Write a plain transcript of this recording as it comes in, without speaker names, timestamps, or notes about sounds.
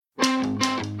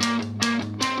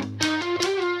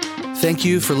Thank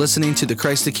you for listening to the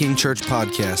Christ the King Church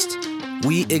podcast.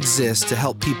 We exist to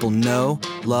help people know,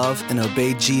 love, and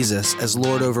obey Jesus as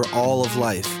Lord over all of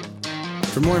life.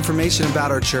 For more information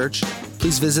about our church,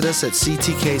 please visit us at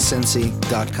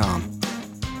ctkcincy.com.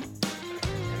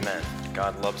 Amen.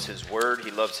 God loves His Word. He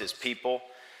loves His people.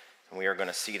 And we are going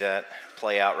to see that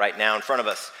play out right now in front of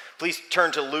us. Please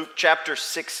turn to Luke chapter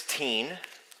 16.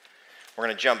 We're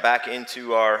going to jump back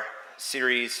into our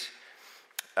series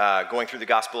going through the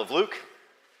Gospel of Luke,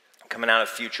 coming out of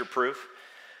Future Proof.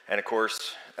 And of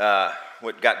course,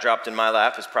 what got dropped in my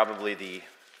lap is probably I don't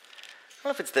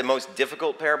know if it's the most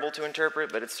difficult parable to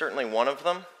interpret, but it's certainly one of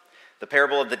them. The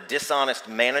parable of the dishonest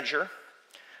manager. I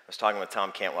was talking with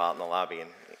Tom Cantwell out in the lobby,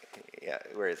 and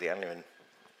where is he?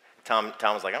 Tom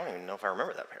was like, I don't even know if I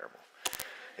remember that parable.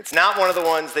 It's not one of the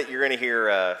ones that you're going to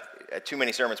hear too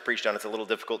many sermons preached on. It's a little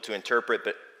difficult to interpret,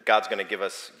 but God's going to give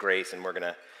us grace, and we're going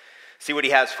to see what He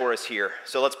has for us here.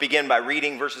 So let's begin by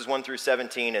reading verses 1 through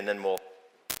 17, and then we'll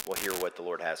hear what the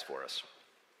Lord has for us.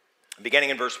 Beginning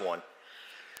in verse 1.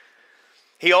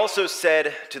 He also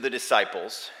said to the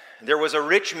disciples, "There was a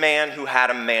rich man who had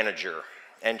a manager,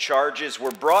 and charges were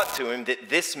brought to him that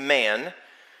this man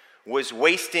was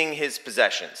wasting his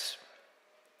possessions.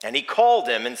 And he called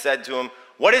him and said to him,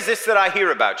 'What is this that I hear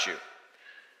about you?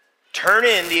 Turn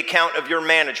in the account of your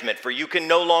management, for you can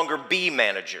no longer be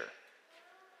manager.'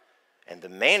 And the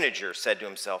manager said to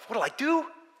himself, 'What'll I do?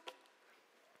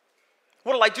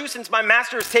 What'll I do since my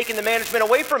master has taken the management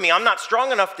away from me? I'm not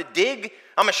strong enough to dig.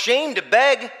 I'm ashamed to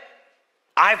beg.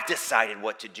 I've decided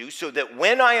what to do so that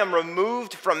when I am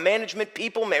removed from management,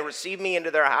 people may receive me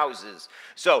into their houses.'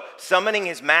 So, summoning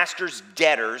his master's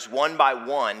debtors one by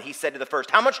one, he said to the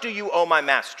first, 'How much do you owe my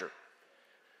master?'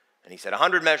 And he said,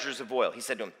 100 measures of oil. He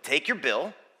said to him, 'Take your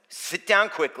bill, sit down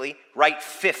quickly, write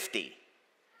 50.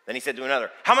 Then he said to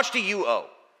another, 'How much do you owe?'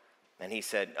 And he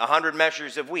said, 100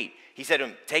 measures of wheat. He said to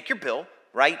him, 'Take your bill,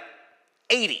 write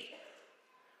 80.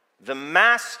 The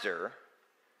master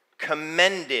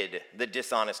commended the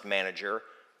dishonest manager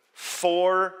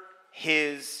for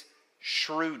his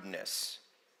shrewdness.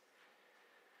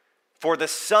 For the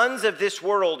sons of this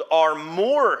world are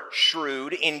more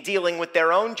shrewd in dealing with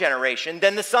their own generation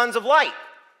than the sons of light.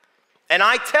 And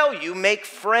I tell you, make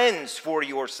friends for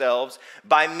yourselves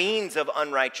by means of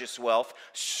unrighteous wealth,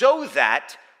 so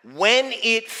that when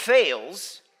it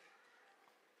fails,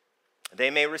 they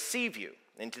may receive you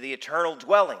into the eternal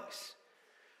dwellings.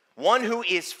 One who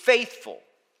is faithful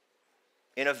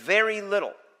in a very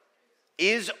little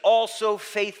is also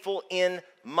faithful in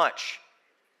much.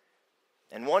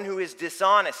 And one who is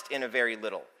dishonest in a very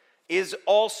little is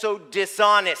also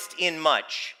dishonest in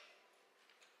much.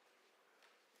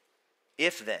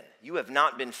 If then you have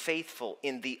not been faithful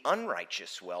in the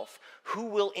unrighteous wealth, who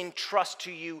will entrust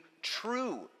to you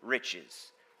true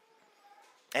riches?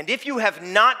 And if you have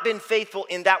not been faithful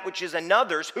in that which is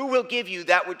another's, who will give you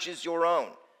that which is your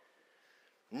own?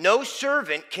 No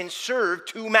servant can serve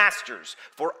two masters,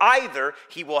 for either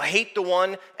he will hate the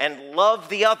one and love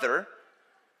the other,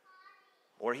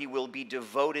 or he will be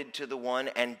devoted to the one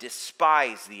and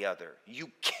despise the other.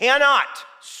 You cannot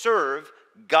serve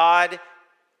God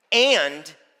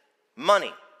and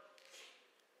money.'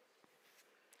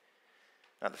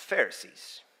 Now the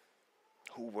Pharisees,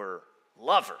 who were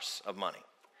lovers of money,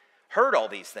 heard all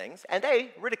these things, and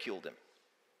they ridiculed him.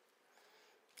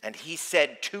 And he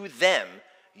said to them,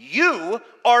 'You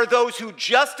are those who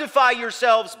justify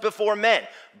yourselves before men,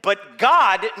 but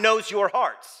God knows your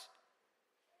hearts.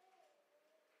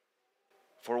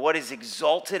 For what is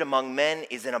exalted among men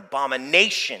is an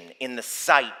abomination in the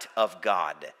sight of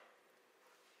God.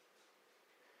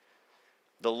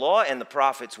 The law and the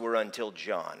prophets were until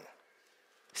John.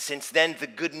 Since then, the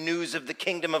good news of the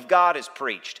kingdom of God is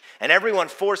preached, and everyone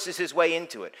forces his way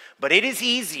into it. But it is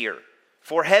easier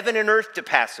for heaven and earth to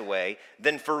pass away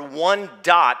than for one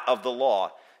dot of the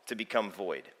law to become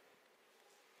void.'"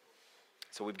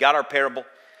 So we've got our parable.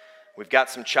 We've got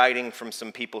some chiding from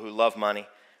some people who love money.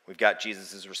 We've got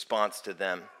Jesus' response to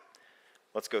them.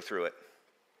 Let's go through it.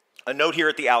 A note here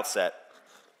at the outset.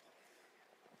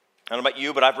 I don't know about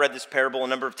you, but I've read this parable a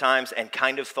number of times and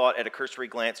kind of thought at a cursory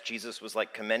glance Jesus was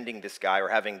like commending this guy or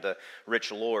having the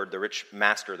rich lord, the rich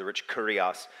master, the rich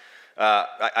kurios.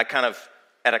 I kind of,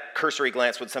 at a cursory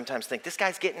glance, would sometimes think this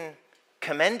guy's getting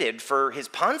commended for his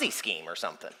Ponzi scheme or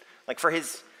something, like for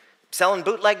his selling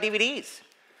bootleg DVDs.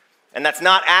 And that's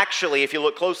not actually, if you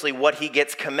look closely, what he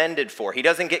gets commended for. He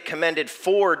doesn't get commended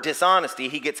for dishonesty.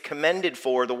 He gets commended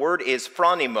for, the word is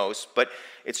phronimos, but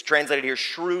it's translated here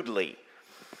shrewdly,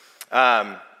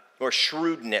 or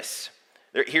shrewdness.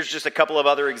 Here's just a couple of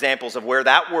other examples of where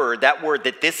that word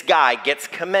that this guy gets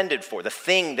commended for, the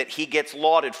thing that he gets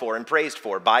lauded for and praised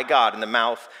for by God in the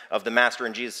mouth of the master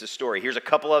in Jesus' story. Here's a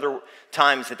couple other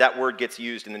times that word gets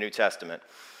used in the New Testament.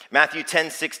 Matthew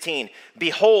 10:16,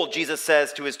 behold, Jesus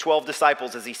says to his 12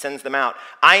 disciples as he sends them out,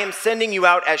 I am sending you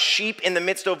out as sheep in the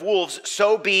midst of wolves,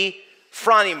 so be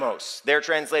phronimos. They're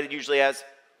translated usually as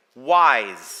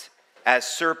wise, as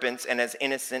serpents, and as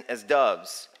innocent as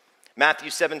doves. Matthew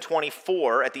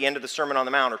 7:24, at the end of the Sermon on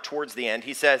the Mount, or towards the end,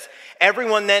 he says,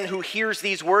 everyone then who hears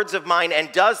these words of mine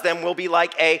and does them will be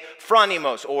like a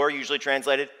phronimos, or usually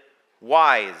translated,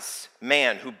 wise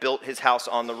man who built his house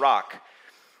on the rock.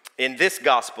 In this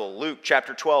gospel, Luke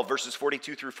chapter 12, verses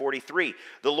 42 through 43,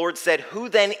 the Lord said, who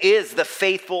then is the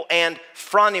faithful and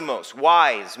phronimos,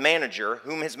 wise manager,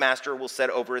 whom his master will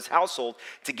set over his household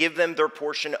to give them their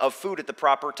portion of food at the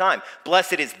proper time?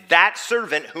 Blessed is that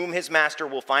servant whom his master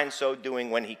will find so doing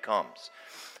when he comes.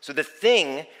 So the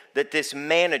thing that this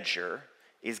manager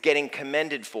is getting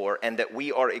commended for and that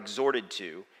we are exhorted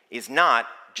to is not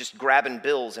just grabbing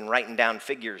bills and writing down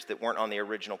figures that weren't on the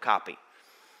original copy.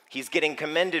 He's getting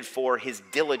commended for his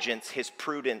diligence, his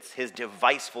prudence, his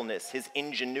devicefulness, his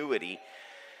ingenuity.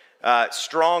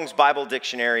 Strong's Bible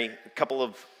Dictionary, a couple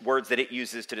of words that it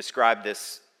uses to describe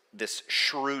this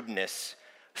shrewdness: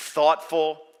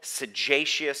 thoughtful,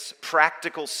 sagacious,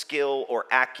 practical skill or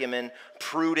acumen,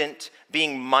 prudent,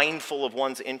 being mindful of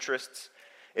one's interests.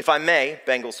 If I may,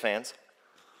 Bengals fans,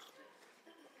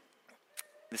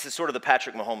 this is sort of the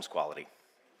Patrick Mahomes quality.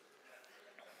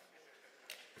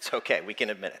 It's okay, we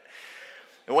can admit it.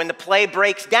 And when the play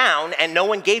breaks down and no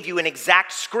one gave you an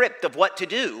exact script of what to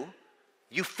do,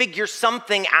 you figure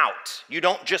something out. You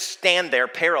don't just stand there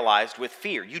paralyzed with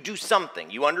fear. You do something.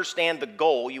 You understand the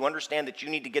goal. You understand that you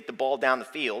need to get the ball down the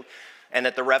field and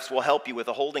that the refs will help you with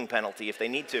a holding penalty if they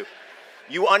need to.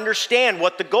 You understand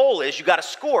what the goal is. You got to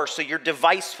score, so you're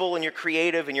deviceful and you're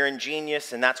creative and you're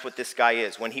ingenious, and that's what this guy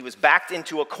is. When he was backed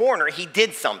into a corner, he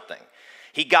did something.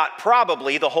 He got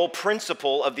probably the whole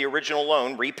principal of the original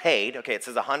loan repaid. Okay, it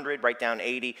says 100, write down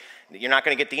 80. You're not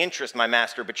going to get the interest, my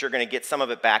master, but you're going to get some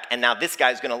of it back. And now this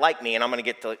guy's going to like me, and I'm going to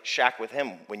get to shack with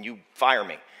him when you fire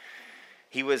me.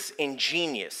 He was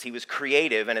ingenious. He was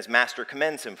creative, and his master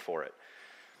commends him for it.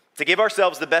 To give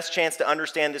ourselves the best chance to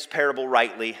understand this parable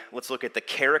rightly, let's look at the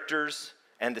characters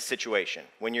and the situation.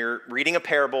 When you're reading a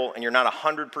parable and you're not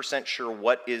 100% sure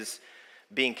what is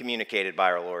being communicated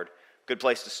by our Lord, good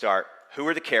place to start. Who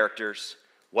are the characters?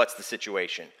 What's the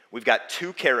situation? We've got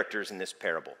two characters in this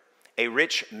parable. A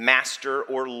rich master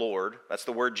or lord. That's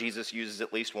the word Jesus uses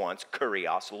at least once.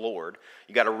 Kurios, lord.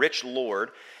 You got a rich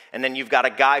lord. And then you've got a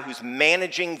guy who's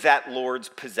managing that lord's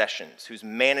possessions, who's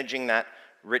managing that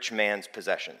rich man's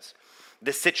possessions.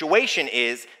 The situation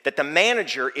is that the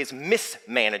manager is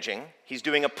mismanaging. He's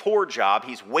doing a poor job.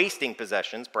 He's wasting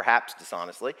possessions, perhaps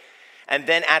dishonestly. And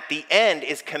then at the end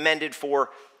is commended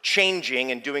for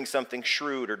changing and doing something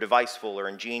shrewd or deviceful or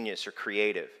ingenious or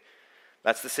creative.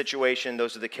 That's the situation.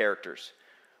 Those are the characters.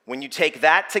 When you take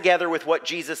that together with what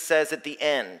Jesus says at the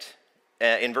end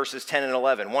in verses 10 and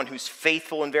 11, one who's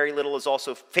faithful in very little is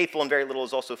also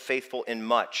faithful in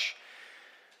much.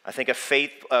 I think a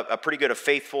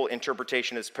faithful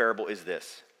interpretation of this parable is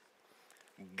this: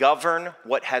 govern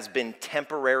what has been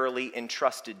temporarily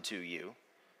entrusted to you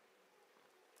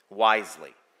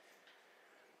wisely.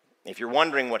 If you're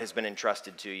wondering what has been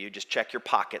entrusted to you, just check your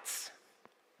pockets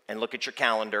and look at your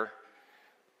calendar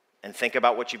and think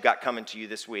about what you've got coming to you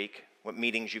this week, what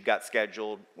meetings you've got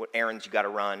scheduled, what errands you've got to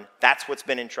run. That's what's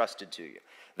been entrusted to you.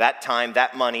 That time,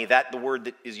 that money, the word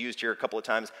that is used here a couple of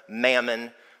times,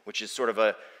 mammon, which is sort of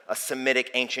a Semitic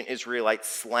ancient Israelite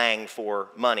slang for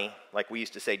money, like we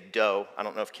used to say dough. I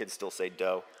don't know if kids still say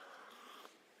dough.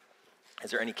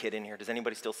 Is there any kid in here? Does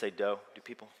anybody still say dough? Do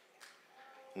people?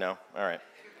 No? All right.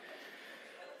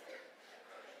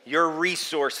 Your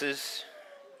resources,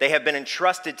 they have been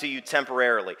entrusted to you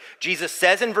temporarily. Jesus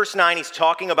says in verse 9, he's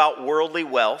talking about worldly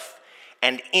wealth.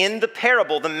 And in the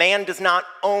parable, the man does not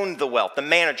own the wealth. The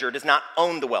manager does not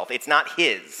own the wealth. It's not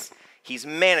his. He's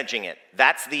managing it.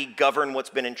 That's the govern what's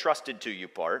been entrusted to you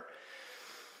part.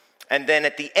 And then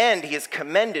at the end, he is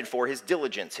commended for his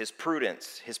diligence, his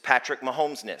prudence, his Patrick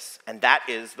Mahomesness. And that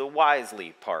is the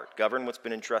wisely part. Govern what's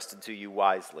been entrusted to you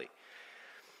wisely.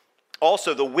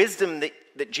 Also, the wisdom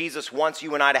that Jesus wants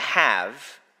you and I to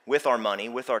have with our money,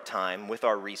 with our time, with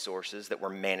our resources that we're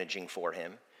managing for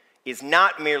him is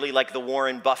not merely like the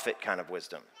Warren Buffett kind of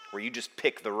wisdom, where you just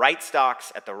pick the right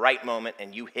stocks at the right moment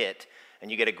and you hit,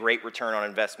 and you get a great return on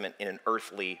investment in an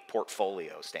earthly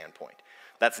portfolio standpoint.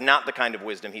 That's not the kind of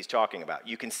wisdom he's talking about.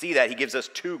 You can see that he gives us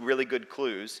two really good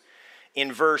clues.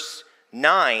 In verse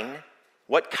 9,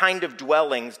 what kind of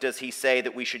dwellings does he say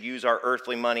that we should use our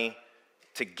earthly money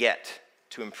to get,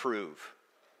 to improve?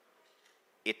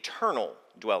 Eternal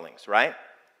dwellings, right?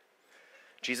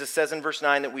 Jesus says in verse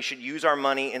 9 that we should use our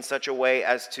money in such a way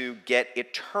as to get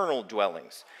eternal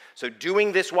dwellings. So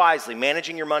doing this wisely,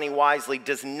 managing your money wisely,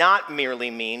 does not merely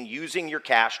mean using your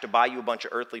cash to buy you a bunch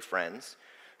of earthly friends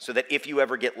so that if you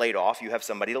ever get laid off, you have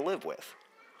somebody to live with.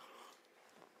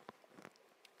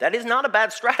 That is not a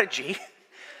bad strategy.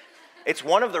 It's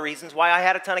one of the reasons why I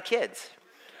had a ton of kids.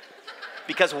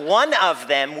 Because one of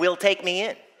them will take me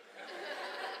in.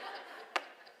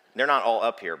 They're not all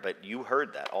up here, but you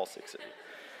heard that, all 6 of you.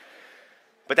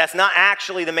 But that's not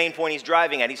actually the main point he's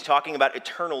driving at. He's talking about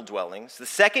eternal dwellings. The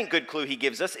second good clue he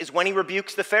gives us is when he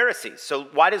rebukes the Pharisees. So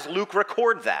why does Luke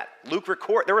record that?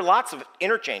 There were lots of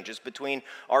interchanges between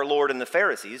our Lord and the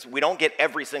Pharisees. We don't get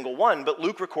every single one, but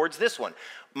Luke records this one.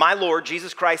 My Lord,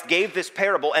 Jesus Christ, gave this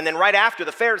parable, and then right after,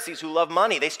 the Pharisees who love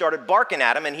money, they started barking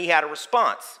at him, and he had a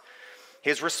response.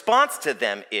 His response to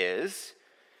them is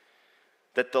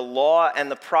that the law and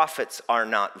the prophets are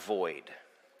not void.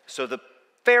 So the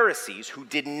Pharisees, who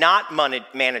did not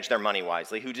manage their money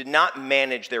wisely, who did not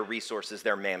manage their resources,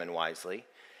 their mammon wisely,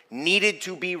 needed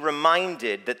to be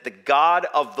reminded that the God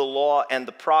of the law and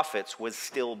the prophets was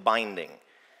still binding.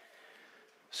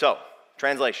 So,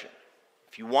 translation.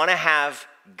 If you want to have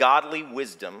godly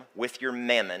wisdom with your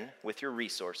mammon, with your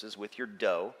resources, with your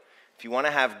dough, if you want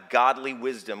to have godly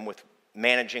wisdom with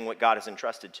managing what God has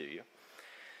entrusted to you,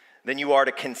 then you are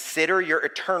to consider your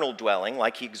eternal dwelling,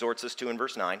 like he exhorts us to in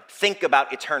verse 9. Think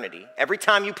about eternity. Every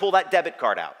time you pull that debit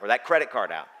card out or that credit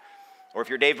card out, or if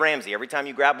you're Dave Ramsey, every time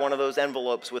you grab one of those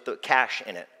envelopes with the cash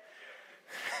in it.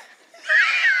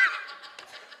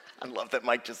 I love that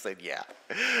Mike just said, yeah.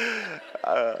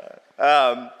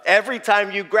 Every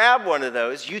time you grab one of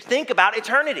those, you think about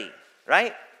eternity,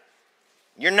 right?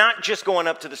 You're not just going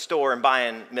up to the store and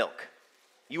buying milk.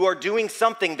 You are doing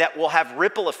something that will have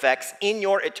ripple effects in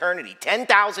your eternity.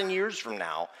 10,000 years from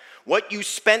now, what you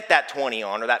spent that 20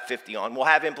 on or that 50 on will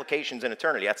have implications in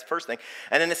eternity. That's the first thing.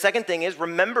 And then the second thing is,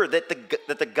 remember that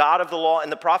the God of the law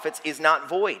and the prophets is not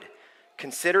void.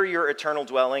 Consider your eternal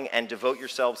dwelling and devote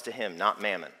yourselves to him, not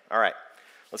mammon. All right,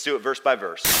 let's do it verse by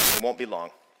verse. It won't be long.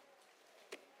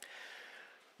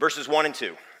 Verses 1 and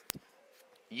 2.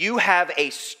 You have a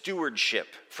stewardship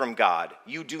from God.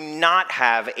 You do not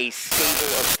have a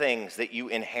stable of things that you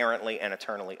inherently and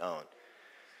eternally own.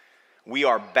 We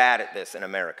are bad at this in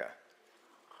America.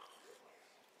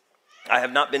 I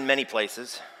have not been many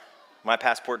places. My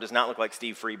passport does not look like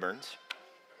Steve Freeburn's.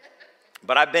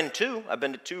 But I've been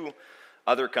to two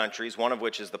other countries, one of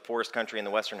which is the poorest country in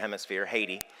the Western Hemisphere,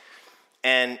 Haiti.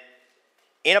 And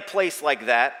in a place like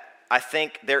that, I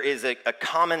think there is a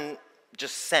common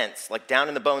just sense, like down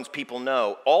in the bones, people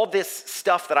know all this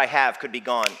stuff that I have could be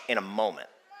gone in a moment.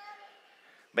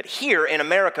 But here in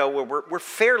America, where we're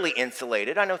fairly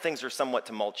insulated, I know things are somewhat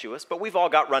tumultuous, but we've all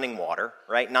got running water,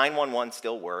 right? 911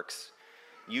 still works.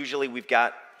 Usually we've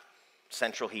got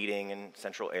central heating and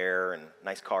central air and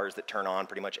nice cars that turn on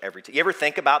pretty much every time. You ever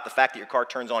think about the fact that your car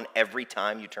turns on every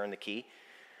time you turn the key?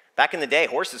 Back in the day,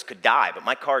 horses could die, but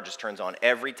my car just turns on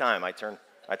every time I turn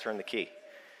the key.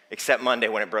 Except Monday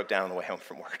when it broke down on the way home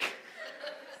from work.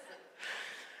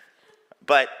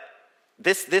 But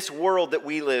this world that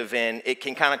we live in, it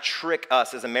can kind of trick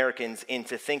us as Americans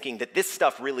into thinking that this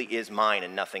stuff really is mine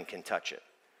and nothing can touch it.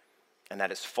 And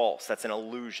that is false. That's an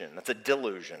illusion. That's a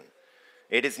delusion.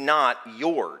 It is not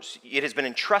yours. It has been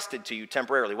entrusted to you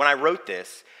temporarily. When I wrote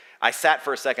this, I sat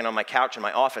for a second on my couch in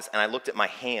my office and I looked at my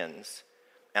hands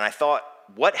and I thought,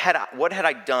 what had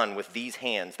I done with these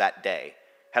hands that day?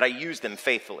 Had I used them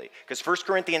faithfully? Because 1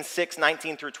 Corinthians 6,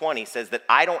 19 through 20 says that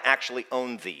I don't actually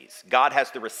own these. God has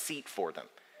the receipt for them.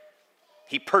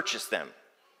 He purchased them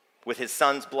with his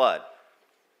son's blood.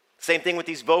 Same thing with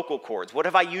these vocal cords. What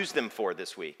have I used them for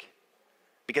this week?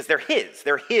 Because they're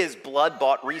his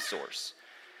blood-bought resource.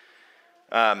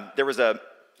 There was a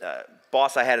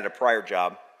boss I had at a prior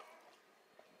job,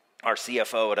 our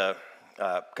CFO at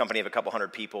a company of a couple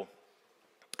hundred people.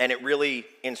 And it really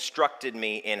instructed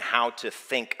me in how to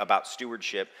think about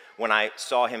stewardship when I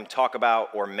saw him talk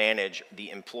about or manage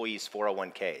the employees'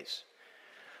 401ks.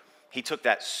 He took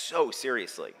that so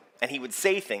seriously. And he would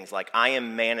say things like, I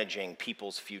am managing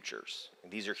people's futures.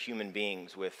 These are human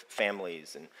beings with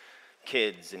families and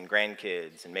kids and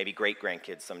grandkids and maybe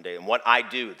great-grandkids someday. And what I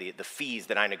do, the fees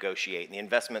that I negotiate and the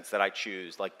investments that I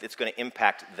choose, like it's going to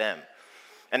impact them.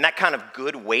 And that kind of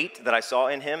good weight that I saw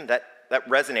in him, that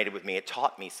resonated with me. It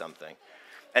taught me something.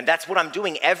 And that's what I'm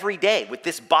doing every day with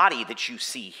this body that you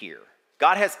see here.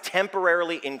 God has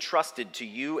temporarily entrusted to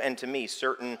you and to me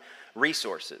certain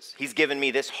resources. He's given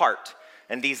me this heart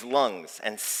and these lungs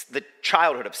and the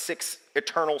childhood of 6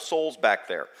 eternal souls back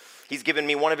there. He's given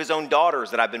me one of his own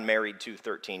daughters that I've been married to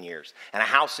 13 years, and a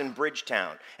house in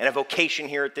Bridgetown, and a vocation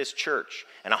here at this church,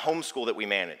 and a homeschool that we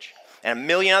manage, and a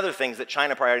million other things that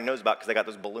China probably already knows about because they got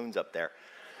those balloons up there.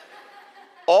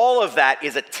 All of that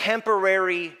is a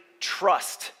temporary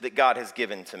trust that God has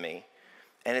given to me,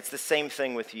 and it's the same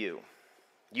thing with you.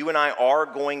 You and I are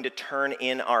going to turn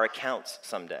in our accounts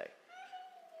someday.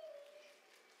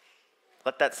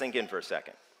 Let that sink in for a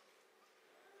second.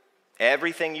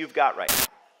 Everything you've got right now,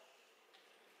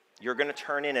 you're going to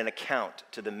turn in an account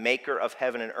to the maker of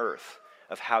heaven and earth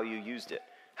of how you used it,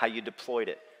 how you deployed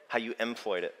it, how you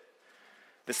employed it.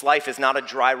 This life is not a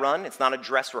dry run. It's not a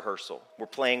dress rehearsal. We're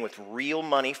playing with real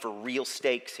money for real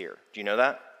stakes here. Do you know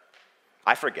that?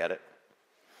 I forget it.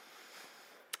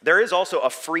 There is also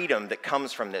a freedom that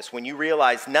comes from this. When you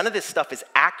realize none of this stuff is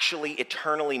actually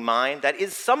eternally mine, that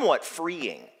is somewhat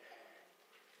freeing.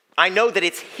 I know that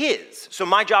it's his, so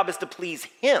my job is to please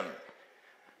him,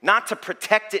 not to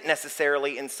protect it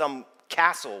necessarily in some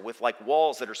castle with like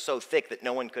walls that are so thick that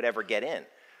no one could ever get in.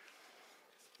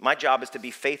 My job is to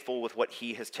be faithful with what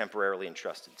he has temporarily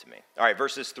entrusted to me. All right,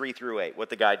 verses 3-8, what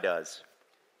the guy does.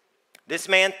 This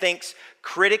man thinks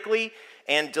critically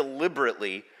and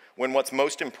deliberately when what's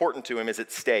most important to him is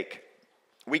at stake.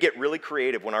 We get really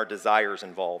creative when our desire is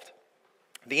involved.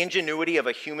 The ingenuity of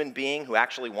a human being who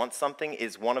actually wants something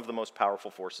is one of the most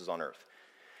powerful forces on earth.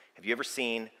 Have you ever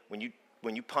seen when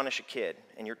you punish a kid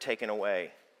and you're taken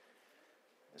away?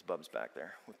 There's Bub's back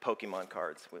there with Pokemon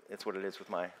cards. It's what it is with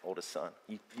my oldest son.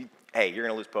 Hey, you're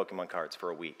going to lose Pokemon cards for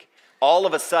a week. All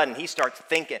of a sudden, he starts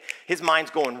thinking. His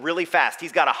mind's going really fast.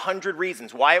 He's got 100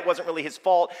 reasons why it wasn't really his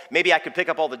fault. Maybe I could pick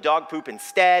up all the dog poop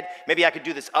instead. Maybe I could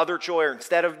do this other chore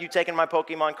instead of you taking my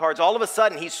Pokemon cards. All of a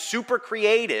sudden, he's super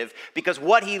creative because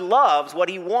what he loves, what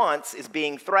he wants, is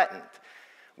being threatened.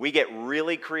 We get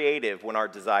really creative when our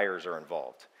desires are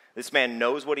involved. This man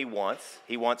knows what he wants.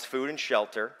 He wants food and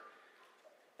shelter.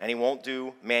 And he won't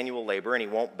do manual labor, and he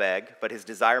won't beg, but his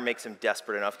desire makes him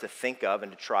desperate enough to think of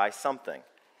and to try something.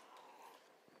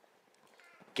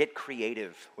 Get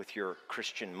creative with your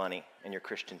Christian money and your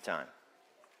Christian time.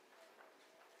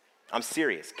 I'm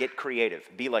serious. Get creative.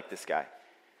 Be like this guy.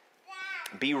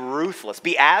 Be ruthless.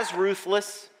 Be as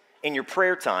ruthless in your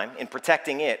prayer time, in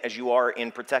protecting it, as you are in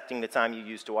protecting the time you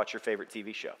use to watch your favorite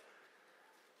TV show.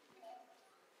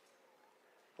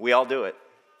 We all do it.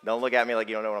 Don't look at me like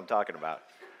you don't know what I'm talking about.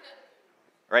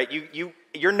 Right?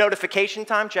 Your notification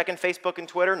time, checking Facebook and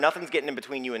Twitter, nothing's getting in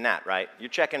between you and that, right? You're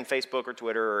checking Facebook or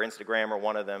Twitter or Instagram or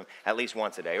one of them at least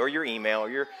once a day, or your email or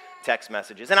your text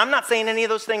messages. And I'm not saying any of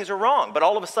those things are wrong, but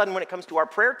all of a sudden when it comes to our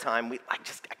prayer time, I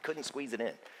couldn't squeeze it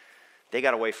in. They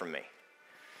got away from me.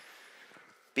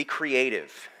 Be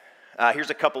creative.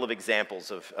 Here's a couple of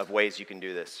examples of ways you can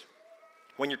do this.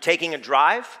 When you're taking a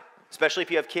drive, especially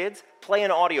if you have kids, play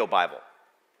an audio Bible.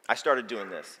 I started doing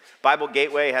this. Bible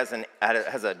Gateway has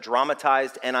a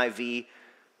dramatized NIV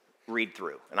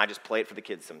read-through, and I just play it for the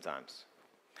kids sometimes.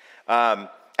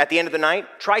 At the end of the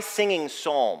night, try singing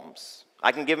psalms.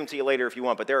 I can give them to you later if you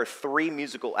want, but there are 3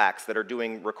 musical acts that are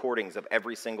doing recordings of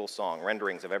every single song,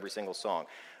 renderings of every single song.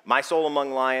 My Soul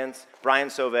Among Lions, Brian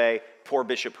Sauvé, Poor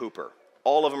Bishop Hooper.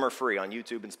 All of them are free on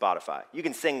YouTube and Spotify. You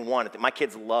can sing one. My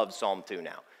kids love Psalm 2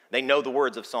 now. They know the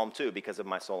words of Psalm 2 because of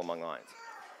My Soul Among Lions.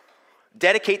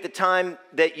 Dedicate the time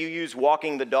that you use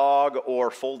walking the dog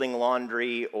or folding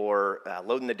laundry or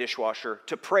loading the dishwasher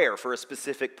to prayer for a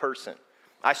specific person.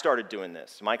 I started doing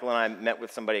this. Michael and I met with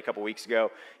somebody a couple weeks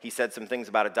ago. He said some things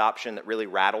about adoption that really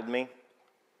rattled me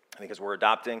because we're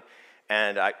adopting.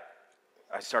 And I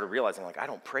started realizing, I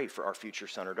don't pray for our future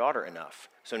son or daughter enough.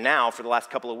 So now, for the last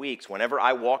couple of weeks, whenever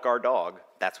I walk our dog,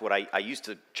 that's what I used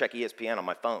to check ESPN on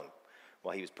my phone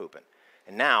while he was pooping.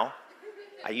 And now,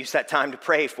 I use that time to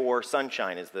pray for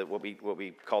Sunshine, is what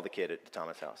we call the kid at the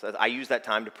Thomas house. I use that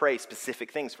time to pray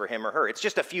specific things for him or her. It's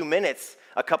just a few minutes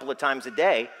a couple of times a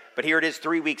day, but here it is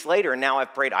 3 weeks later, and now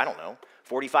I've prayed,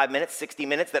 45 minutes, 60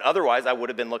 minutes, that otherwise I would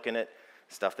have been looking at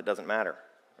stuff that doesn't matter,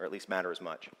 or at least matter as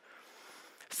much.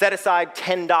 Set aside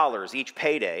 $10 each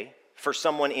payday for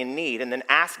someone in need, and then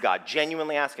ask God,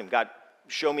 genuinely ask him, God,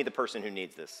 show me the person who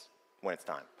needs this when it's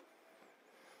time.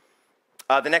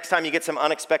 The next time you get some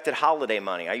unexpected holiday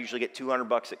money, I usually get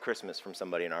 $200 at Christmas from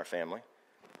somebody in our family.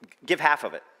 Give half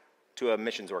of it to a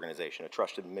missions organization, a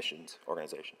trusted missions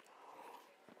organization.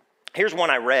 Here's one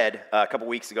I read a couple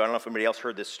weeks ago. I don't know if anybody else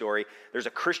heard this story. There's a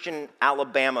Christian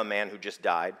Alabama man who just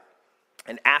died.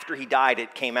 And after he died,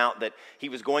 it came out that he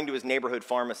was going to his neighborhood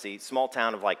pharmacy, small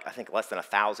town of less than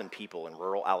 1,000 people in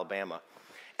rural Alabama.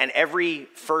 And every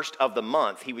first of the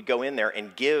month, he would go in there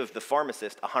and give the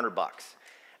pharmacist $100.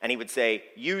 And he would say,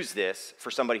 use this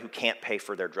for somebody who can't pay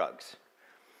for their drugs.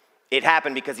 It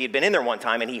happened because he had been in there one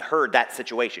time and he heard that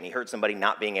situation. He heard somebody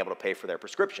not being able to pay for their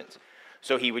prescriptions.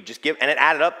 So he would just give, and it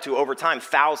added up to over time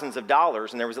thousands of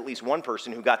dollars, and there was at least one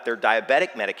person who got their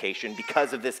diabetic medication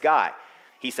because of this guy.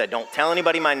 He said, don't tell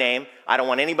anybody my name. I don't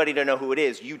want anybody to know who it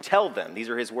is. You tell them, these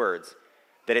are his words,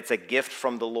 that it's a gift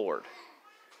from the Lord.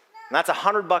 And that's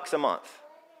 $100 a month.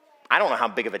 I don't know how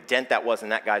big of a dent that was in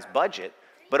that guy's budget,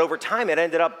 but over time it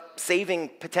ended up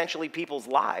saving potentially people's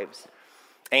lives.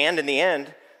 And in the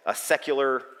end, a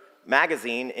secular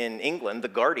magazine in England, The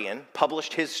Guardian,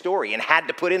 published his story and had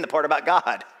to put in the part about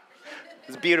God.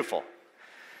 It's beautiful.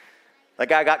 That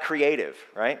guy got creative,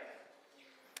 right?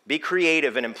 Be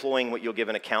creative in employing what you'll give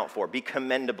an account for. Be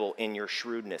commendable in your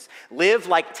shrewdness. Live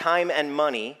like time and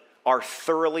money are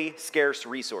thoroughly scarce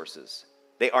resources.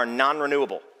 They are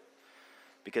non-renewable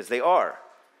because they are.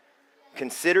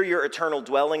 Consider your eternal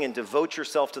dwelling and devote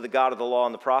yourself to the God of the law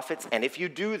and the prophets. And if you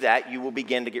do that, you will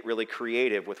begin to get really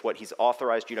creative with what he's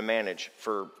authorized you to manage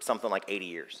for something like 80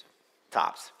 years,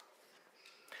 tops.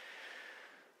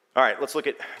 All right, let's look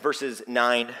at verses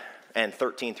 9 and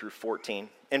 13 through 14.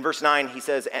 In verse 9,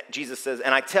 Jesus says,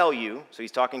 and I tell you, so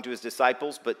he's talking to his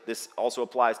disciples, but this also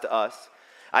applies to us.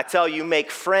 I tell you,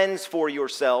 make friends for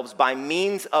yourselves by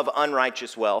means of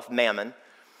unrighteous wealth, mammon,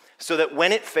 so that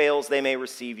when it fails, they may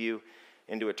receive you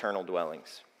into eternal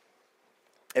dwellings.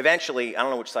 Eventually, I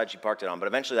don't know which side she parked it on, but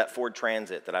eventually that Ford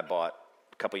Transit that I bought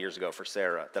a couple years ago for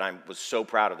Sarah, that I was so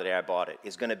proud of the day I bought it,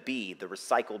 is going to be the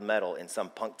recycled metal in some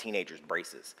punk teenager's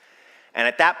braces. And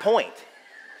at that point,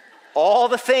 all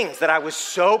the things that I was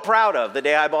so proud of the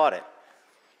day I bought it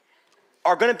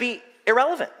are going to be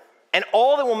irrelevant. And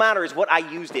all that will matter is what I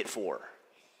used it for.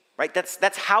 Right?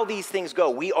 That's how these things go.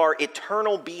 We are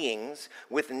eternal beings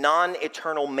with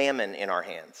non-eternal mammon in our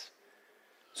hands.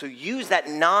 So use that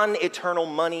non-eternal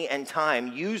money and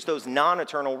time. Use those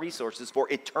non-eternal resources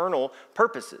for eternal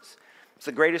purposes. It's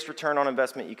the greatest return on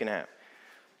investment you can have.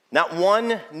 Not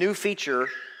one new feature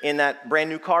in that brand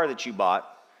new car that you bought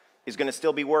is going to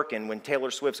still be working when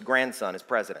Taylor Swift's grandson is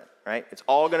president, right? It's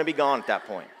all going to be gone at that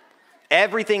point.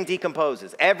 Everything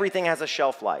decomposes. Everything has a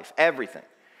shelf life. Everything.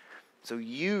 So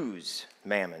use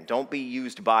mammon. Don't be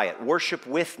used by it. Worship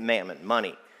with mammon,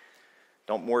 money.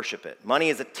 Don't worship it. Money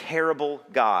is a terrible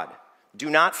god. Do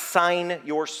not sign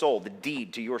your soul, the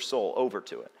deed to your soul, over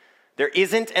to it. There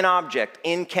isn't an object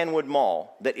in Kenwood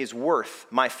Mall that is worth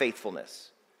my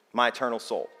faithfulness, my eternal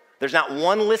soul. There's not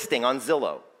one listing on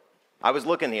Zillow. I was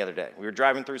looking the other day. We were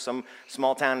driving through some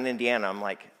small town in Indiana. I'm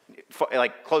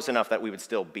like close enough that we would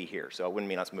still be here, so it wouldn't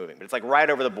mean us moving. But it's like right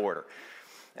over the border.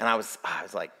 And I was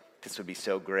like, this would be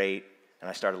so great. And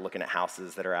I started looking at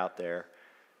houses that are out there.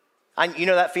 You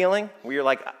know that feeling where you're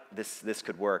like, this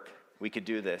could work. We could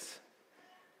do this.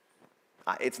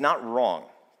 It's not wrong,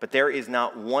 but there is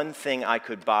not one thing I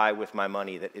could buy with my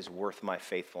money that is worth my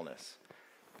faithfulness.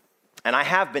 And I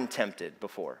have been tempted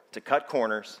before to cut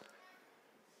corners,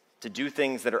 to do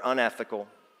things that are unethical,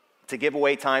 to give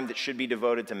away time that should be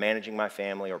devoted to managing my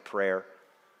family or prayer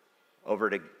over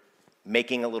to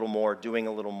making a little more, doing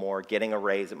a little more, getting a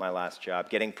raise at my last job,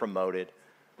 getting promoted,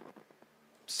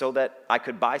 so that I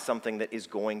could buy something that is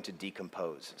going to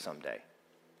decompose someday.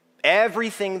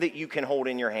 Everything that you can hold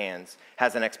in your hands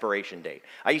has an expiration date.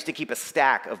 I used to keep a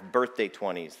stack of birthday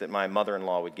 20s that my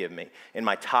mother-in-law would give me in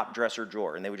my top dresser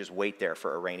drawer, and they would just wait there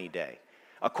for a rainy day.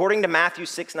 According to Matthew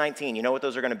 6:19, you know what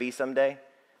those are going to be someday?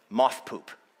 Moth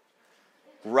poop.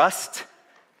 Rust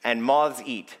and moths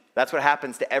eat. That's what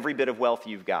happens to every bit of wealth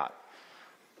you've got.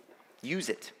 Use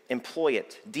it, employ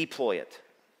it, deploy it.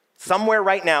 Somewhere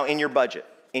right now in your budget,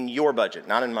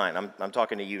 not in mine, I'm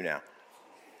talking to you now.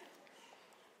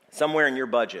 Somewhere in your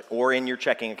budget, or in your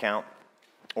checking account,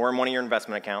 or in one of your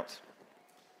investment accounts,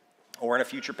 or in a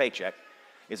future paycheck,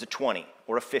 is a 20,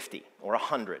 or a 50, or a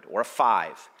 100, or a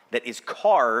 5 that is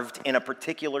carved in a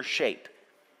particular shape.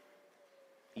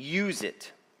 Use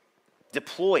it.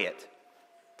 Deploy it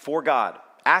for God.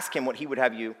 Ask him what he would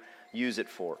have you use it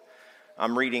for.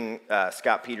 I'm reading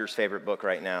Scott Peters' favorite book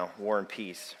right now, War and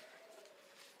Peace.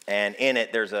 And in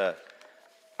it, there's a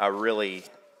really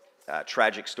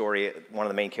tragic story. One of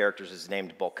the main characters is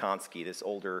named Bolkonsky, this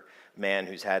older man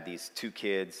who's had these 2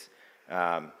 kids.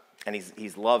 And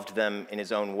he's loved them in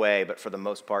his own way, but for the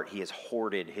most part, he has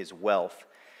hoarded his wealth.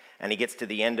 And he gets to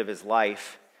the end of his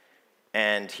life,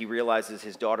 and he realizes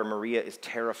his daughter Maria is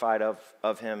terrified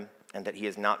of him, and that he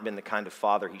has not been the kind of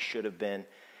father he should have been.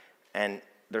 And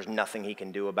there's nothing he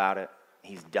can do about it.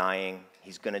 He's dying.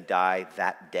 He's going to die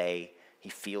that day. He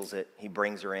feels it. He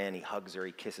brings her in. He hugs her.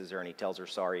 He kisses her, and he tells her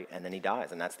sorry, and then he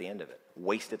dies, and that's the end of it.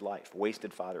 Wasted life,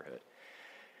 wasted fatherhood.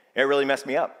 It really messed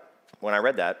me up when I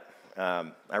read that.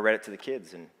 I read it to the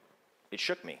kids, and it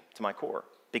shook me to my core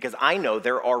because I know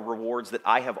there are rewards that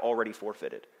I have already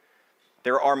forfeited.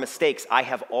 There are mistakes I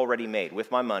have already made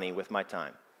with my money, with my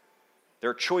time. There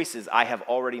are choices I have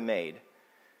already made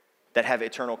that have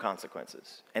eternal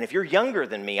consequences. And if you're younger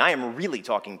than me, I am really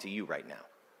talking to you right now.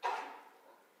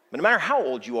 But no matter how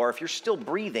old you are, if you're still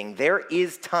breathing, there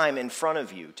is time in front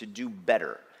of you to do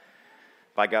better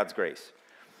by God's grace.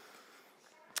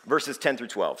 Verses 10 through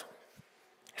 12.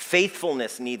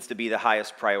 Faithfulness needs to be the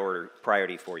highest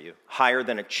priority for you, higher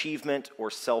than achievement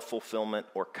or self-fulfillment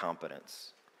or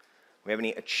competence. We have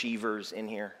any achievers in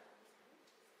here?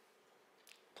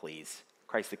 Please.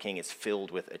 Christ the King is filled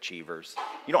with achievers.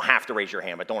 You don't have to raise your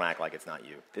hand, but don't act like it's not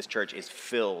you. This church is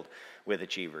filled with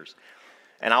achievers.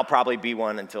 And I'll probably be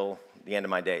one until the end of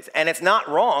my days. And it's not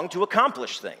wrong to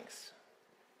accomplish things.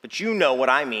 But you know what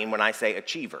I mean when I say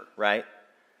achiever, right?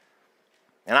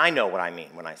 And I know what I mean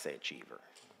when I say achiever.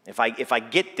 If I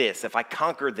get this, if I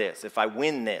conquer this, if I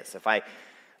win this, if I,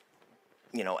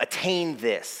 attain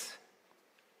this,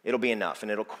 it'll be enough.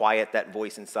 And it'll quiet that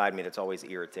voice inside me that's always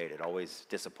irritated, always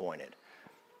disappointed.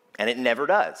 And it never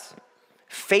does.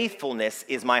 Faithfulness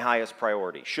is my highest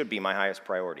priority, should be my highest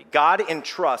priority. God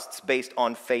entrusts based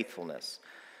on faithfulness.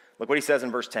 Look what he says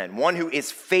in verse 10. One who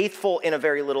is faithful in a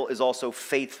very little is also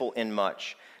faithful in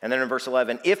much. And then in verse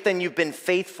 11, if you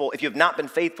have not been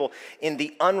faithful in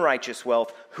the unrighteous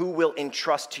wealth, who will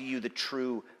entrust to you the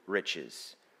true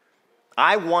riches?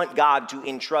 I want God to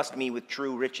entrust me with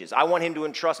true riches. I want him to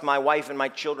entrust my wife and my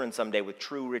children someday with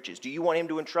true riches. Do you want him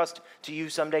to entrust to you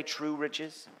someday true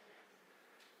riches?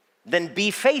 Then be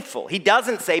faithful. He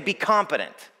doesn't say be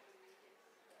competent.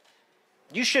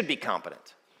 You should be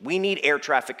competent. We need air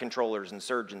traffic controllers and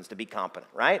surgeons to be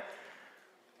competent, right?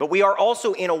 But we are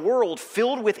also in a world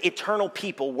filled with eternal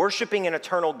people worshiping an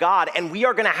eternal God, and we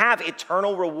are going to have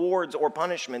eternal rewards or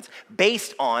punishments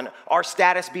based on our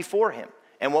status before him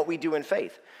and what we do in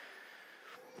faith.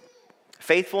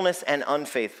 Faithfulness and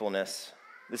unfaithfulness.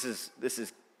 This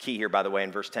is key here, by the way,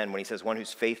 in verse 10 when he says, one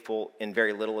who's faithful in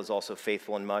very little is also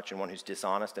faithful in much, and one who's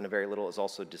dishonest in a very little is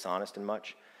also dishonest in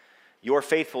much. Your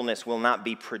faithfulness will not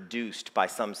be produced by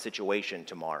some situation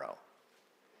tomorrow.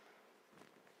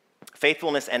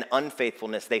 Faithfulness and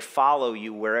unfaithfulness, they follow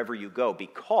you wherever you go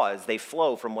because they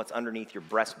flow from what's underneath your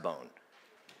breastbone.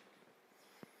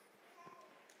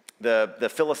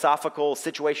 The philosophical,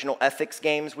 situational ethics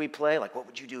games we play, like what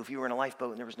would you do if you were in a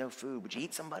lifeboat and there was no food? Would you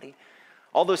eat somebody?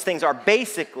 All those things are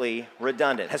basically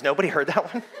redundant. Has nobody heard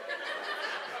that one?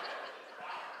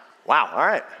 Wow, all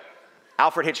right.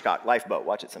 Alfred Hitchcock, Lifeboat,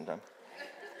 watch it sometime.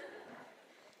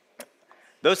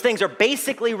 Those things are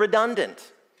basically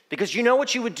redundant because you know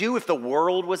what you would do if the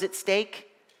world was at stake?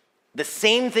 The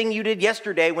same thing you did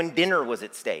yesterday when dinner was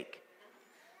at stake.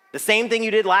 The same thing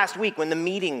you did last week when the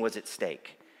meeting was at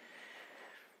stake.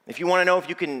 If you want to know if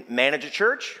you can manage a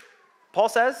church, Paul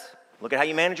says, look at how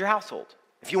you manage your household.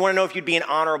 If you want to know if you'd be an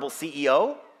honorable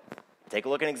CEO, take a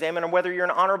look and examine on whether you're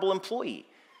an honorable employee.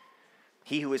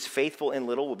 He who is faithful in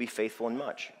little will be faithful in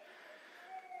much.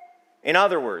 In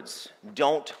other words,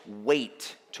 don't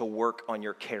wait to work on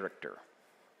your character.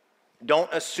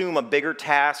 Don't assume a bigger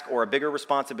task or a bigger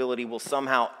responsibility will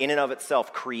somehow, in and of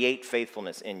itself, create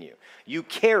faithfulness in you. You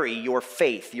carry your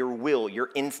faith, your will, your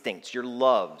instincts, your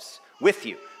loves with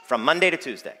you from Monday to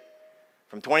Tuesday,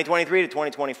 from 2023 to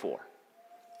 2024.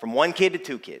 From one kid to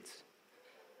two kids,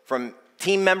 from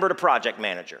team member to project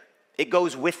manager. It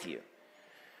goes with you.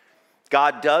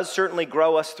 God does certainly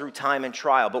grow us through time and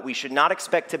trial, but we should not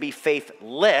expect to be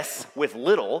faithless with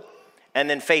little and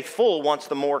then faithful once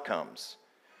the more comes.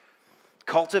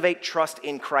 Cultivate trust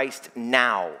in Christ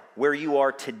now, where you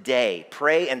are today.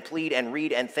 Pray and plead and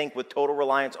read and think with total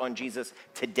reliance on Jesus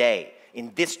today,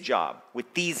 in this job,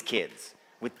 with these kids,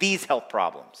 with these health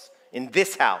problems, in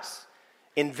this house,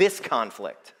 in this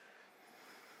conflict.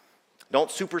 Don't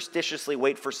superstitiously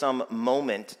wait for some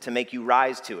moment to make you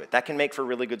rise to it. That can make for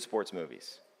really good sports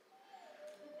movies.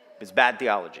 It's bad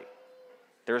theology.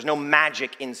 There is no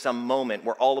magic in some moment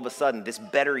where all of a sudden this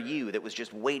better you that was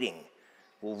just waiting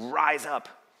will rise up.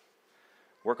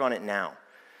 Work on it now.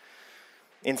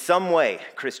 In some way,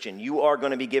 Christian, you are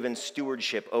going to be given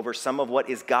stewardship over some of what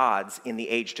is God's in the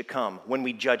age to come. When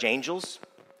we judge angels,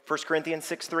 1 Corinthians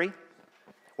 6:3.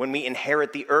 When we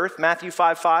inherit the earth, Matthew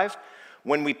 5:5.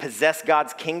 When we possess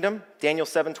God's kingdom, Daniel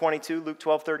 7:22, Luke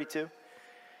 12:32.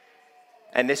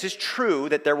 And this is true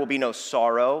that there will be no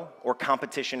sorrow or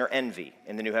competition or envy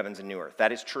in the new heavens and new earth.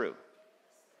 That is true.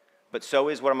 But so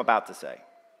is what I'm about to say.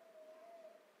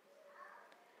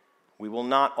 we will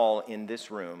not all in this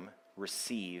room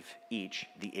receive each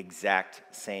the exact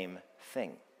same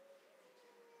thing.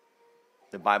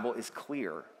 The Bible is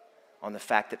clear on the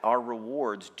fact that our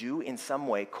rewards do in some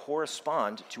way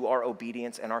correspond to our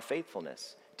obedience and our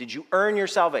faithfulness. Did you earn your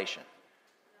salvation?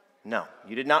 No,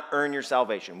 you did not earn your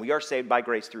salvation. We are saved by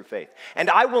grace through faith.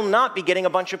 And I will not be getting a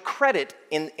bunch of credit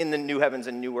in the new heavens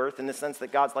and new earth in the sense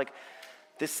that God's like,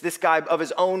 this guy of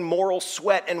his own moral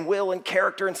sweat and will and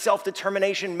character and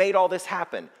self-determination made all this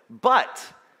happen.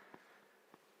 But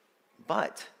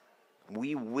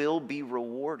we will be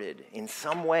rewarded in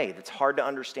some way that's hard to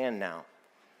understand now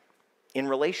in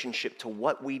relationship to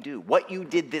what we do. What you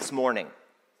did this morning,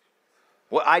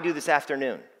 what I do this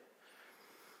afternoon,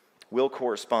 will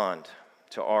correspond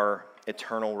to our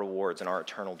eternal rewards and our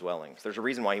eternal dwellings. There's a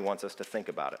reason why he wants us to think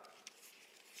about it.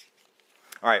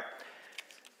 All right,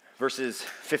 verses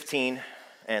 15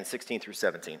 and 16 through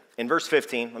 17. In verse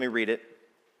 15, let me read it.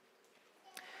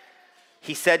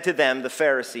 He said to them, the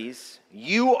Pharisees,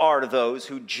 "You are those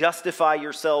who justify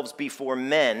yourselves before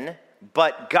men,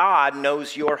 but God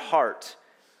knows your heart.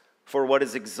 For what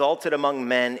is exalted among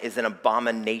men is an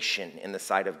abomination in the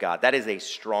sight of God." That is a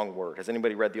strong word. Has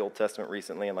anybody read the Old Testament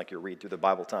recently and like you read through the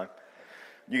Bible time?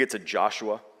 You get to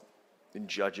Joshua and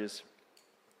Judges,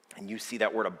 and you see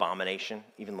that word abomination,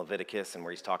 even Leviticus and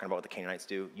where he's talking about what the Canaanites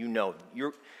do. You know,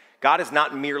 God is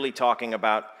not merely talking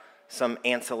about some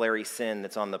ancillary sin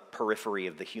that's on the periphery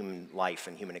of the human life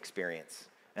and human experience.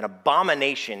 An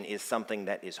abomination is something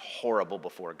that is horrible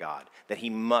before God, that he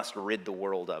must rid the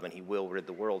world of, and he will rid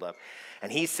the world of. And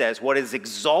he says, what is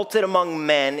exalted among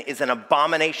men is an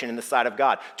abomination in the sight of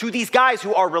God. To these guys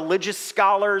who are religious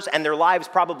scholars and their lives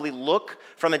probably look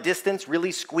from a distance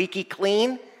really squeaky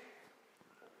clean,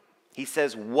 he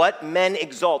says, what men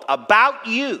exalt about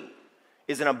you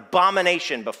is an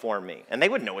abomination before me. And they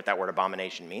would know what that word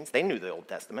abomination means. They knew the Old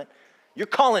Testament. You're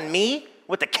calling me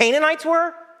what the Canaanites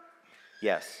were?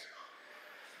 Yes.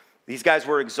 These guys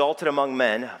were exalted among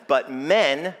men, but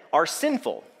men are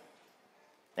sinful.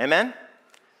 Amen?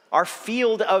 Our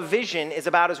field of vision is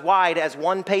about as wide as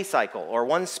one pay cycle or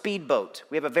one speedboat.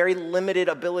 We have a very limited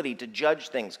ability to judge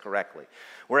things correctly.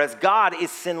 Whereas God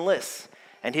is sinless,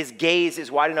 and his gaze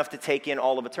is wide enough to take in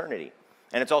all of eternity.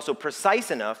 And it's also precise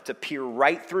enough to peer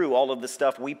right through all of the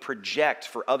stuff we project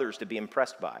for others to be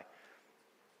impressed by.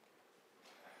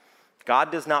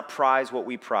 God does not prize what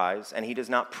we prize, and he does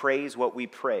not praise what we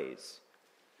praise,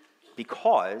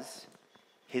 because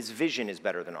his vision is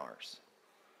better than ours.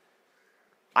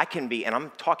 I can be, and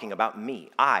I'm talking about me,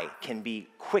 I can be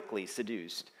quickly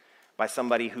seduced by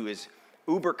somebody who is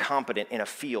uber competent in a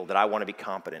field that I want to be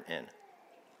competent in.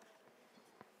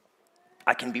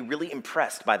 I can be really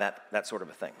impressed by that sort of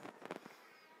a thing.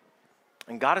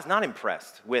 And God is not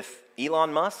impressed with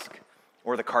Elon Musk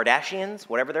or the Kardashians,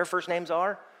 whatever their first names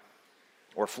are,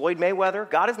 or Floyd Mayweather.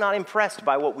 God is not impressed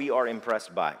by what we are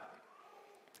impressed by.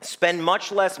 Spend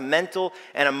much less mental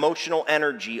and emotional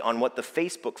energy on what the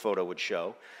Facebook photo would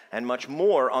show, and much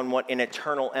more on what an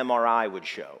eternal MRI would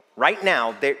show. Right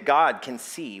now, God can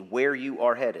see where you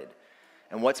are headed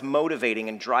and what's motivating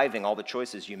and driving all the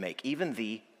choices you make, even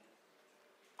the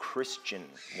Christian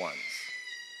ones.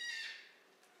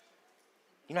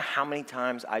 You know how many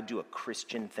times I do a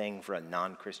Christian thing for a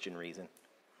non-Christian reason?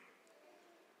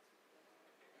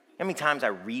 How many times I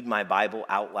read my Bible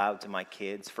out loud to my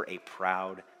kids for a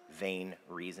proud, vain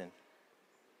reason?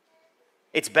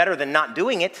 It's better than not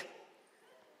doing it.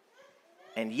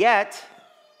 And yet,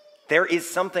 there is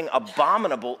something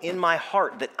abominable in my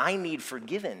heart that I need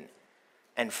forgiven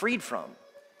and freed from.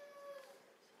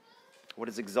 What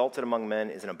is exalted among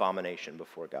men is an abomination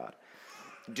before God.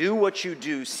 Do what you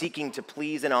do, seeking to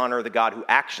please and honor the God who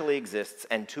actually exists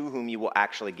and to whom you will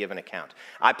actually give an account.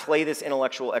 I play this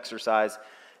intellectual exercise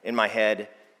in my head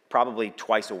probably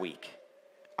twice a week.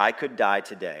 I could die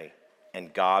today,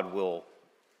 and I will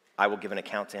give an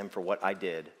account to him for what I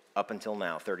did up until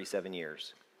now, 37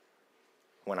 years,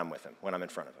 when I'm with him, when I'm in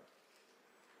front of him.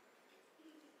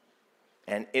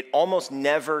 And it almost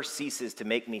never ceases to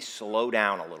make me slow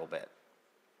down a little bit.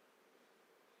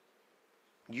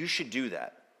 You should do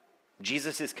that.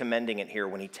 Jesus is commending it here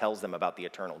when he tells them about the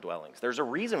eternal dwellings. There's a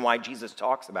reason why Jesus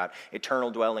talks about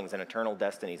eternal dwellings and eternal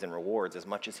destinies and rewards as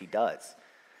much as he does.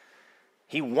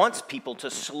 He wants people to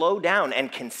slow down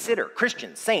and consider,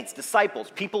 Christians, saints,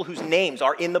 disciples, people whose names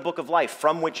are in the book of life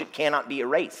from which it cannot be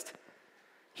erased.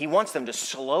 He wants them to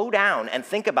slow down and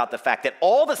think about the fact that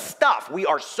all the stuff we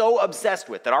are so obsessed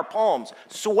with, that our palms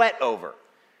sweat over,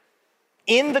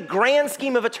 in the grand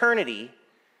scheme of eternity,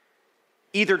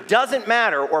 either doesn't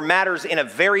matter or matters in a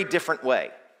very different way.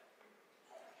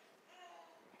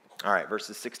 All right,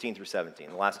 verses 16 through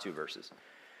 17, the last two verses.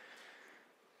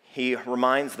 He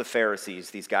reminds the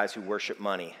Pharisees, these guys who worship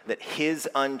money, that his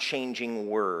unchanging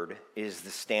word is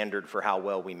the standard for how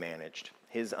well we managed.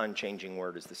 His unchanging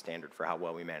word is the standard for how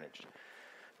well we managed.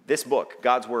 This book,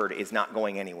 God's word, is not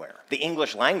going anywhere. The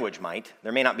English language might.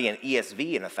 There may not be an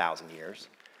ESV in 1,000 years.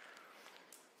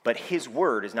 But his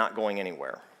word is not going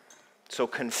anywhere. So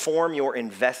conform your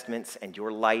investments and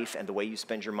your life and the way you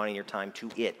spend your money and your time to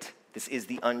it. This is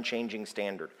the unchanging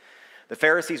standard. The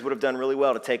Pharisees would have done really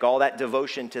well to take all that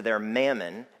devotion to their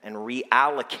mammon and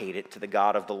reallocate it to the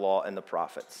God of the law and the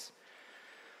prophets.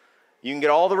 You can get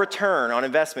all the return on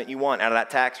investment you want out of that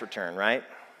tax return, right?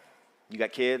 You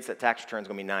got kids, that tax return's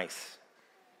going to be nice.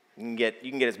 You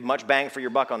can get as much bang for your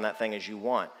buck on that thing as you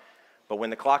want. But when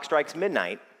the clock strikes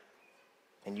midnight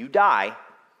and you die,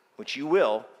 which you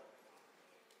will,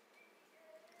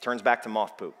 it turns back to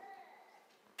moth poop.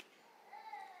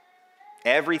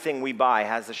 Everything we buy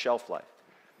has a shelf life.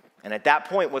 And at that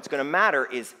point, what's going to matter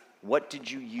is, what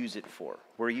did you use it for?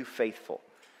 Were you faithful?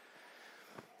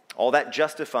 All that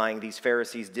justifying these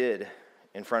Pharisees did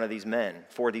in front of these men,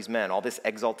 for these men, all this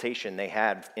exaltation they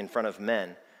had in front of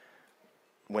men,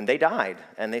 when they died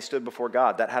and they stood before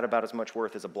God, that had about as much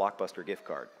worth as a Blockbuster gift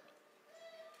card.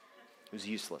 It was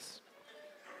useless.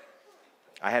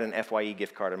 I had an FYE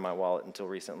gift card in my wallet until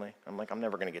recently. I'm like, I'm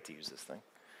never going to get to use this thing.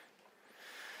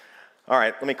 All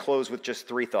right, let me close with just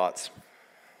 3 thoughts.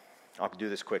 I'll do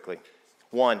this quickly.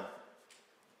 1,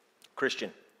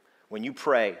 Christian, when you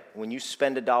pray, when you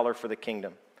spend $1 for the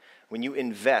kingdom, when you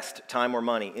invest time or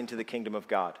money into the kingdom of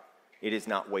God, it is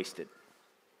not wasted.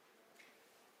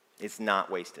 It's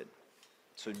not wasted.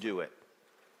 So do it.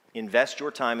 Invest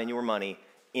your time and your money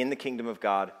in the kingdom of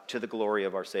God to the glory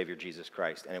of our Savior Jesus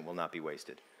Christ, and it will not be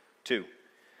wasted. 2,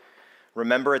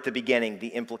 remember at the beginning the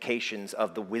implications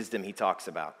of the wisdom he talks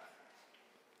about.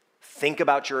 Think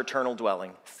about your eternal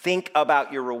dwelling. Think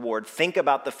about your reward. Think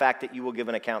about the fact that you will give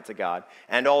an account to God.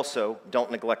 And also, don't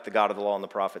neglect the God of the law and the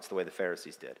prophets the way the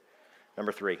Pharisees did.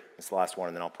 Number 3, it's the last one,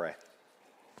 and then I'll pray.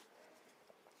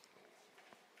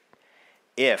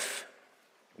 If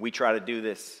we try to do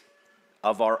this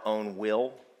of our own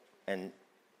will and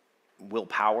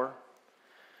willpower,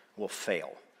 we'll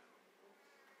fail.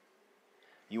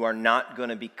 You are not going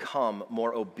to become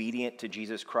more obedient to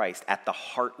Jesus Christ at the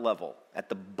heart level, at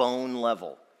the bone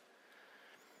level,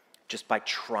 just by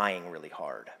trying really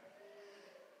hard.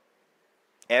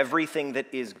 Everything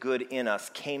that is good in us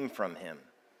came from him.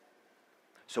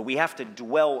 So we have to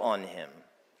dwell on him,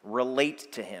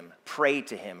 relate to him, pray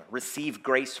to him, receive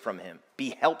grace from him, be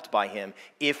helped by him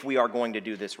if we are going to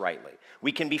do this rightly.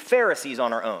 We can be Pharisees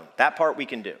on our own. That part we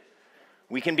can do.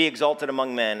 We can be exalted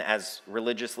among men as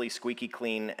religiously squeaky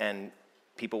clean and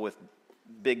people with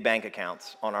big bank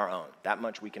accounts on our own. That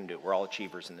much we can do. We're all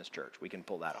achievers in this church. We can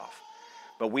pull that off.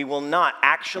 But we will not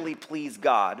actually please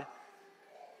God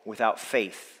without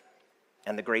faith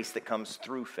and the grace that comes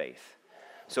through faith.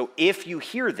 So if you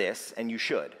hear this, and you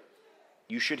should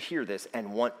hear this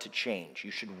and want to change.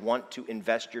 You should want to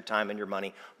invest your time and your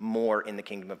money more in the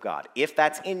kingdom of God. If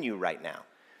that's in you right now,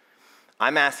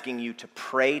 I'm asking you to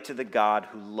pray to the God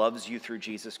who loves you through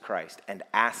Jesus Christ and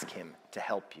ask him to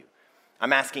help you.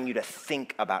 I'm asking you to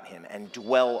think about him and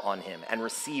dwell on him and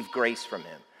receive grace from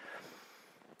him.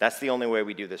 That's the only way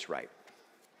we do this right.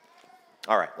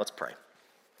 All right, let's pray.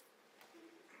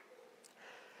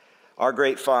 Our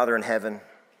great Father in heaven,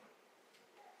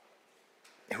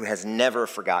 who has never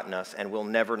forgotten us and will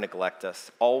never neglect us,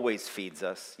 always feeds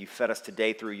us. You fed us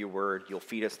today through your word. You'll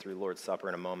feed us through Lord's Supper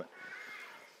in a moment.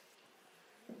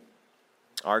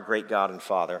 Our great God and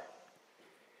Father,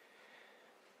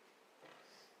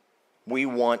 we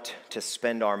want to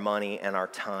spend our money and our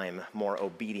time more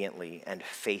obediently and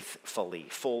faithfully,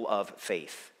 full of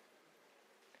faith.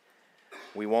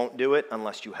 We won't do it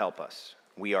unless you help us.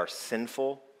 We are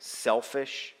sinful,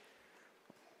 selfish,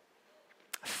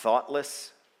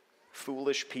 thoughtless,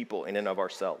 foolish people in and of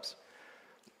ourselves.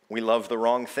 We love the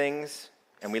wrong things,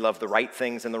 and we love the right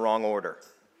things in the wrong order.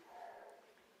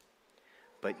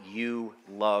 But you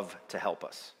love to help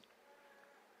us.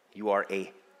 You are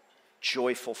a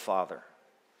joyful Father.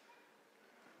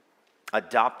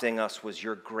 Adopting us was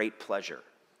your great pleasure.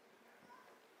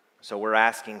 So we're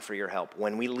asking for your help.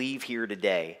 When we leave here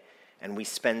today and we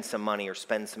spend some money or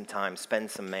spend some time, spend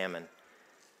some mammon,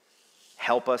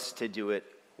 help us to do it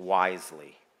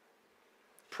wisely,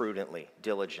 prudently,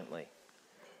 diligently.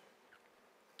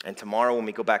 And tomorrow when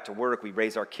we go back to work, we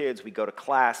raise our kids, we go to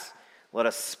class, let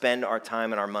us spend our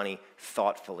time and our money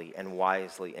thoughtfully and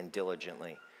wisely and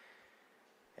diligently.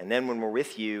 And then when we're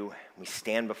with you, we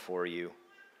stand before you,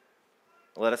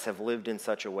 Let us have lived in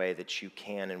such a way that you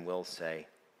can and will say,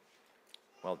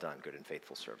 well done, good and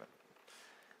faithful servant.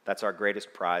 That's our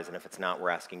greatest prize, and if it's not, we're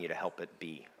asking you to help it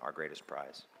be our greatest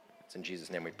prize. It's in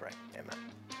Jesus' name we pray. Amen.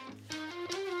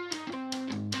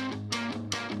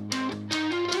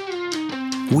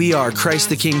 We are Christ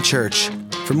the King Church.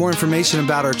 For more information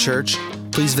about our church,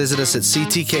 please visit us at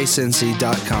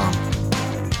ctkcincy.com.